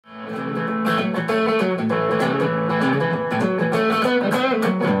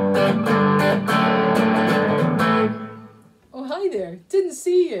Oh, hi there. Didn't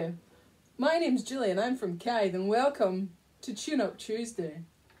see you. My name's Gillian, I'm from KYTHE, and welcome to Tune Up Tuesday.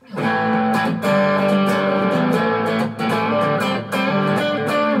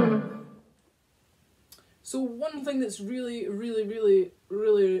 So one thing that's really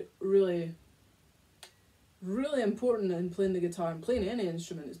important in playing the guitar and playing any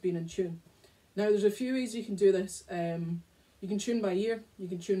instrument is being in tune. Now there's a few ways you can do this. You can tune by ear, you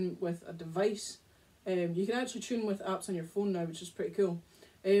can tune with a device, you can actually tune with apps on your phone now, which is pretty cool.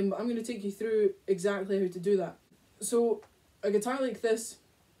 But I'm going to take you through exactly how to do that. So a guitar like this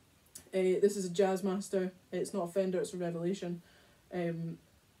is a Jazzmaster, it's not a Fender, it's a Revelation,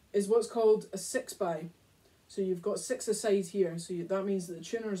 is what's called a 6x. So you've got 6 aside here, so that means that the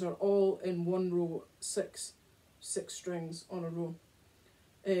tuners are all in one row, six strings on a row.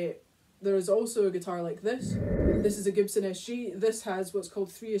 There is also a guitar like this. This is a Gibson SG. This has what's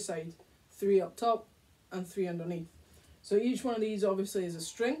called 3 aside, 3 up top and 3 underneath. So each one of these obviously is a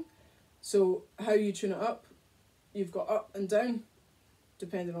string. So how you tune it up, you've got up and down,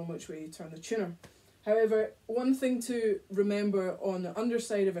 depending on which way you turn the tuner. However, one thing to remember on the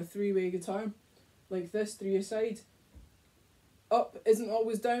underside of a 3-way guitar, like this, 3 aside, up isn't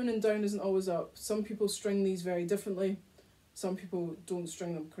always down and down isn't always up. Some people string these very differently. Some people don't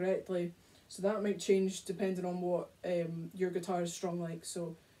string them correctly. So that might change depending on what your guitar is strung like.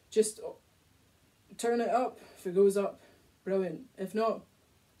 So just turn it up. If it goes up, brilliant. If not,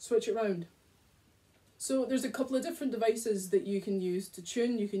 switch it round. So there's a couple of different devices that you can use to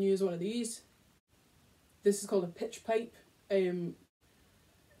tune. You can use one of these. This is called a pitch pipe.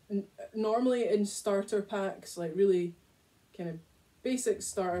 Normally in starter packs, like really kind of basic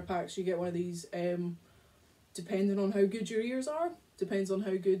starter packs, you get one of these. Depending on how good your ears are, depends on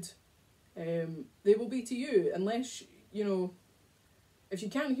how good they will be to you. Unless, you know, if you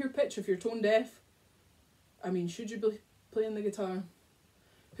can't hear pitch, if you're tone deaf, I mean, should you be playing the guitar?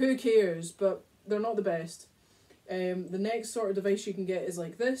 Who cares? But they're not the best. The next sort of device you can get is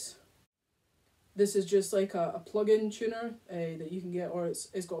like this. This is just like a plug-in tuner that you can get, or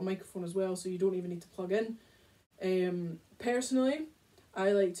it's got a microphone as well, so you don't even need to plug in. Personally,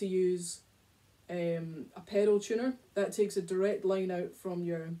 I like to use a pedal tuner that takes a direct line out from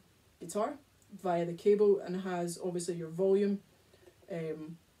your guitar via the cable and has obviously your volume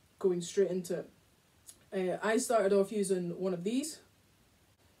going straight into it. I started off using one of these.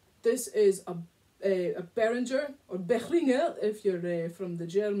 This is a Behringer, or Behringer if you're from the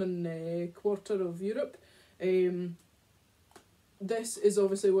German quarter of Europe. This is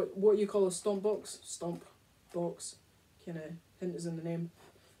obviously what you call a stomp box, kind of hint is in the name.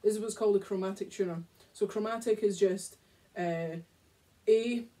 This is what's called a chromatic tuner. So chromatic is just A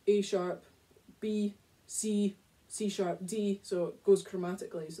sharp, B, C, C sharp, D, so it goes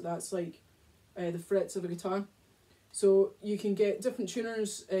chromatically. So that's like the frets of a guitar. So you can get different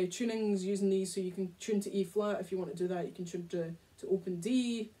tunings using these. So you can tune to E flat if you want to do that. You can tune to open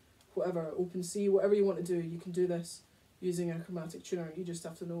D, whatever, open C, whatever you want to do. You can do this using a chromatic tuner. You just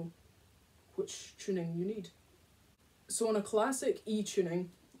have to know which tuning you need. So on a classic E tuning,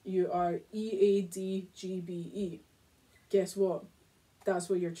 you are E, A, D, G, B, E. Guess what? That's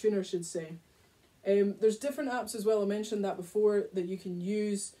what your tuner should say. There's different apps as well, I mentioned that before, that you can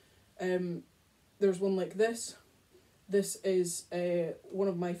use. There's one like this. This is one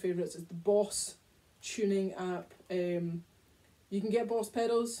of my favourites. It's the Boss tuning app. You can get Boss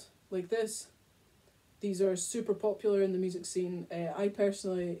pedals like this. These are super popular in the music scene. I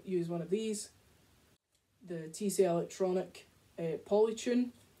personally use one of these. The TC Electronic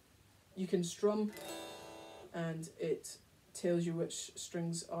Polytune. You can strum and it tells you which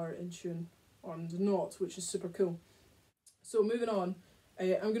strings are in tune or not, which is super cool. So moving on,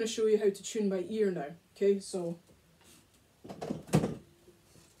 I'm going to show you how to tune by ear now. Okay, so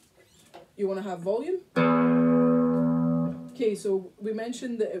you want to have volume. Okay, so we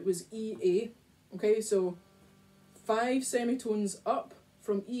mentioned that it was E, A. Okay, so 5 semitones up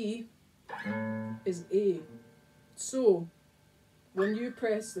from E is A. So when you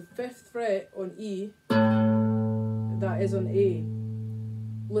press the 5th fret on E, that is on A.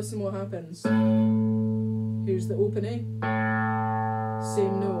 Listen what happens. Here's the open A.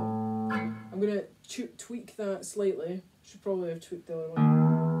 Same note. I'm going to tweak that slightly. Should probably have tweaked the other one.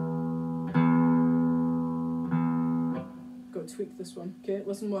 Got to tweak this one. Okay,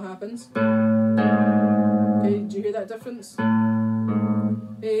 listen what happens. Okay, do you hear that difference?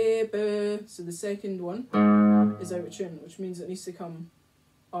 So the second one is out of tune, which means it needs to come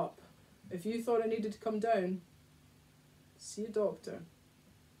up. If you thought it needed to come down, see a doctor.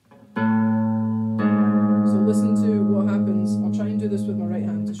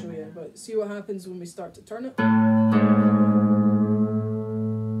 let's see what happens when we start to turn it.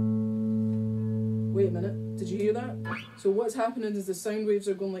 Wait a minute, did you hear that? So what's happening is the sound waves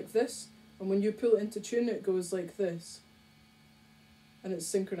are going like this, and when you pull it into tune it goes like this. And it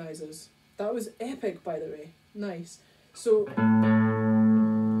synchronises. That was epic, by the way. Nice. So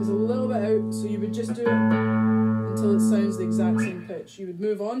there's a little bit out, so you would just do it until it sounds the exact same pitch. You would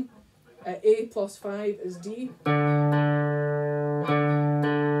move on. A plus 5 is D.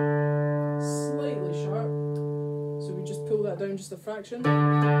 Slightly sharp. So we just pull that down just a fraction. Too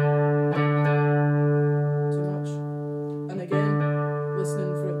much. And again,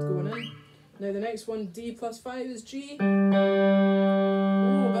 listening for it going in. Now the next one, D plus 5 is G. Oh,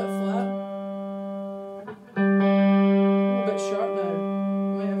 a bit flat. Oh, a bit sharp now.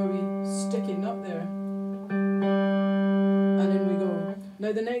 Might have a wee sticky nut there. And in we go.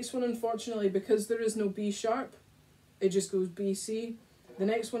 Now the next one, unfortunately, because there is no B sharp, it just goes B, C. The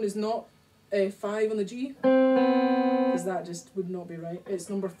next one is not 5 on the G, because that just would not be right. It's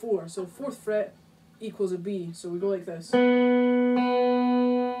number 4. So 4th fret equals a B. So we go like this.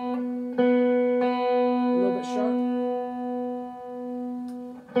 Sharp.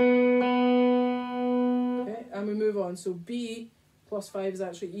 Okay, and we move on. So B plus 5 is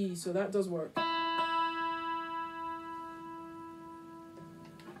actually E, so that does work.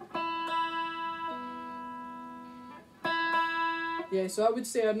 Yeah, so I would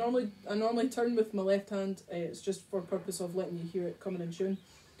say I normally turn with my left hand. It's just for purpose of letting you hear it coming in tune.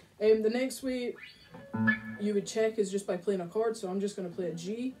 The next way you would check is just by playing a chord. So I'm just going to play a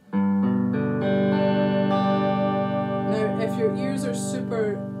G. Now, if your ears are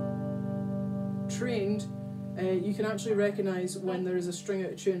super trained, you can actually recognise when there is a string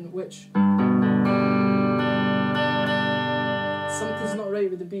out of tune, which something's not right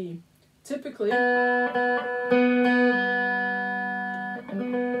with the B. Typically,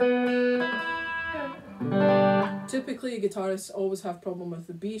 guitarists always have problem with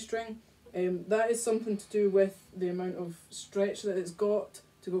the B string. That is something to do with the amount of stretch that it's got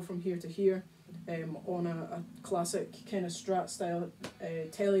to go from here to here. On a classic kind of Strat style,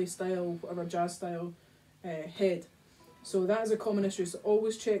 telly style, whatever, jazz style head. So that is a common issue, so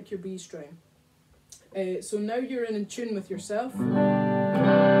always check your B string. So now you're in tune with yourself.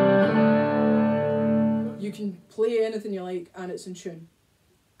 You can play anything you like and it's in tune.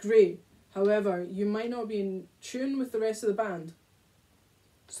 Great. However, you might not be in tune with the rest of the band.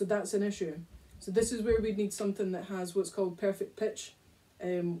 So that's an issue. So this is where we need something that has what's called perfect pitch.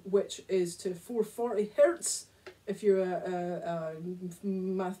 Which is to 440 hertz if you're a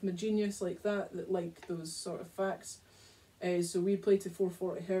math genius like that like those sort of facts. So we play to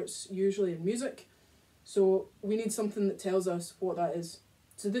 440 hertz usually in music. So we need something that tells us what that is.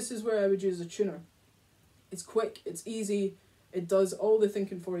 So this is where I would use a tuner. It's quick, it's easy, it does all the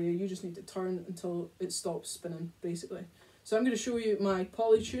thinking for you. You just need to turn until it stops spinning, basically. So I'm going to show you my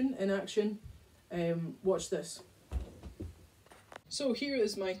polytune in action. Watch this. So here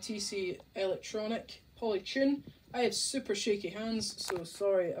is my TC Electronic Polytune. I have super shaky hands, so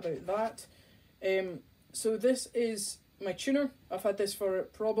sorry about that. So this is my tuner. I've had this for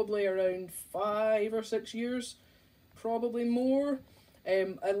probably around 5 or 6 years, probably more.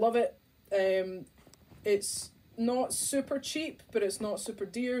 I love it. It's not super cheap, but it's not super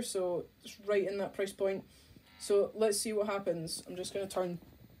dear, so it's right in that price point. So let's see what happens. I'm just going to turn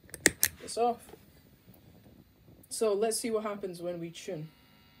this off. So let's see what happens when we tune.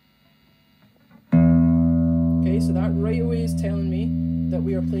 Okay, so that right away is telling me that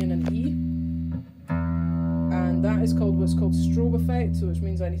we are playing an E. And that is called what's called strobe effect, so which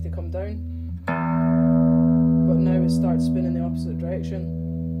means I need to come down. But now it starts spinning the opposite direction.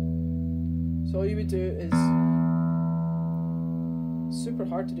 So all you would do is, super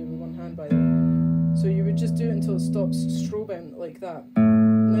hard to do with one hand by the way. So you would just do it until it stops strobing like that.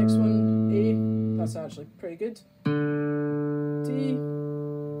 Next one, A, that's actually pretty good. D,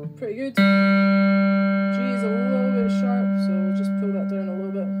 pretty good. G is a little bit sharp, so we'll just pull that down a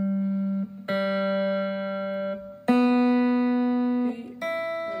little bit. E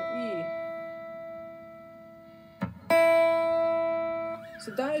and E. So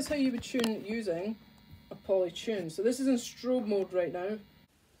that is how you would tune using a polytune. So this is in strobe mode right now.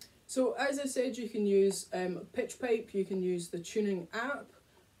 So as I said, you can use pitch pipe, you can use the tuning app.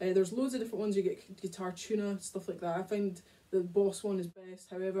 There's loads of different ones. You get Guitar Tuner, stuff like that. I find the Boss one is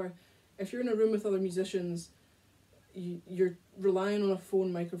best. However, if you're in a room with other musicians, you're relying on a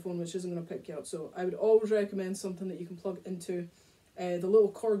phone microphone, which isn't going to pick you up. So I would always recommend something that you can plug into the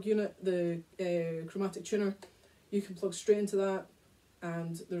little Korg unit, the chromatic tuner. You can plug straight into that,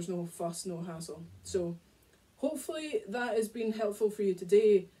 and there's no fuss, no hassle. So hopefully that has been helpful for you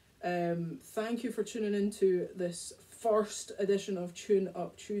today. Thank you for tuning into this first edition of Tune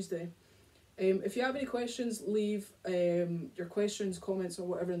Up Tuesday. If you have any questions, leave your questions, comments, or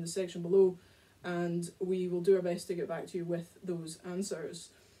whatever in the section below, and we will do our best to get back to you with those answers.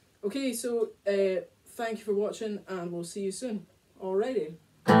 Okay, so thank you for watching, and we'll see you soon. Alrighty.